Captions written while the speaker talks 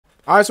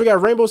All right, so we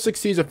got Rainbow Six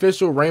Siege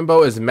official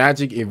Rainbow is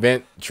Magic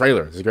event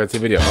trailer. It's a great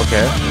video.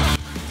 Okay.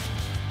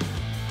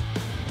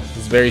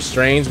 It's very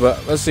strange,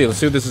 but let's see. Let's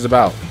see what this is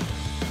about.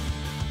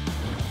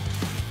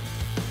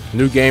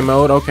 New game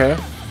mode. Okay.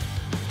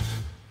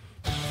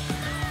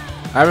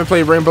 I haven't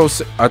played Rainbow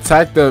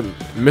Attack the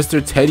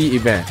Mr. Teddy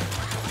event.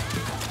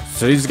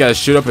 So you just gotta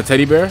shoot up a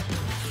teddy bear?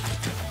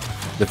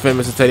 Defend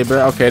Mr. Teddy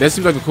Bear? Okay, that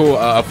seems like a cool,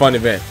 a fun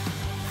event.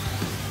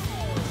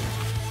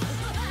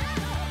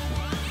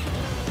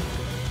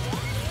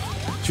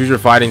 Choose your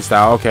fighting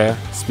style. Okay.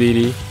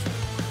 Speedy.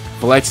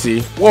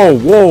 Flexy. Whoa,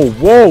 whoa,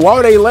 whoa. Why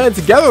would they land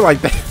together like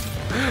that?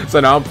 So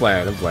now I'm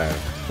playing. It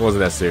wasn't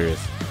that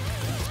serious.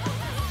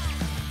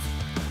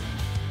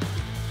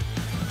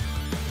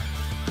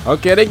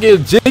 Okay, they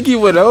get jiggy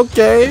with it.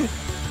 Okay.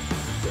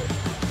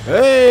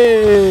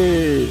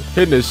 Hey.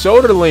 Hitting the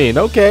shoulder lean.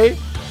 Okay.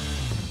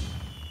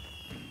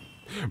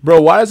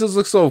 Bro, why does this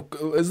look so...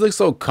 It looks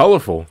so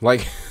colorful.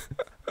 Like...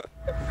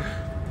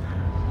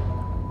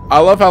 I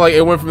love how like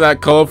it went from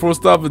that colorful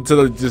stuff into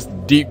the just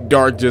deep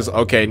dark just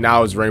okay,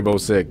 now it's Rainbow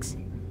Six.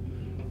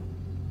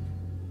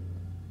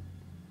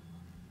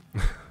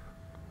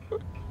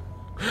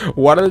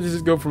 Why did it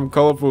just go from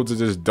colorful to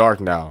just dark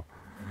now?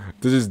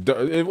 To just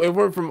it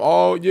went from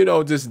all, you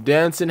know, just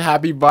dancing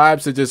happy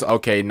vibes to just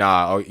okay,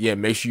 nah, oh, yeah,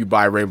 make sure you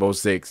buy Rainbow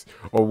Six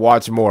or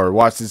watch more.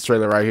 Watch this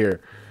trailer right here.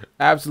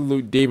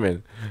 Absolute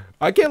demon.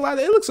 I can't lie,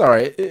 it looks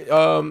alright.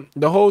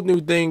 The whole new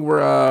thing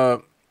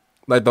where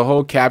like the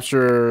whole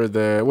capture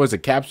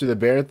the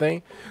bear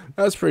thing,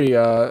 that's pretty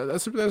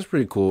that's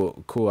pretty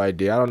cool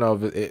idea. I don't know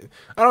if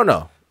I don't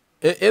know,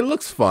 it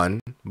looks fun,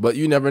 but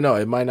you never know,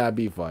 it might not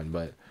be fun.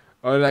 But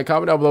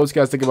comment down below what you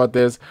guys think about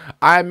this.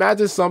 I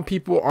imagine some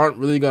people aren't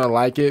really gonna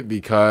like it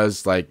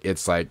because like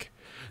it's like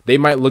they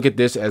might look at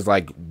this as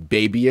like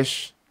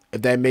babyish,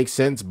 if that makes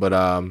sense. But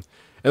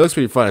it looks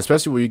pretty fun,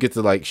 especially when you get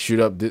to like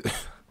shoot up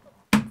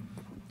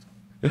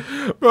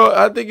bro,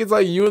 I think it's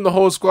like you and the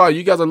whole squad.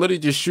 You guys are literally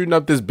just shooting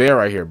up this bear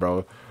right here,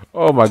 bro.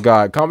 Oh my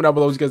god. Comment down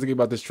below what you guys think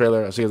about this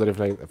trailer. I'll see you guys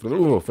later for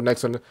the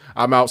next one.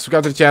 I'm out.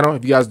 Subscribe to the channel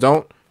if you guys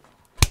don't.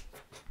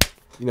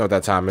 You know what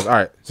that time is.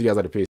 Alright, see you guys later. Peace.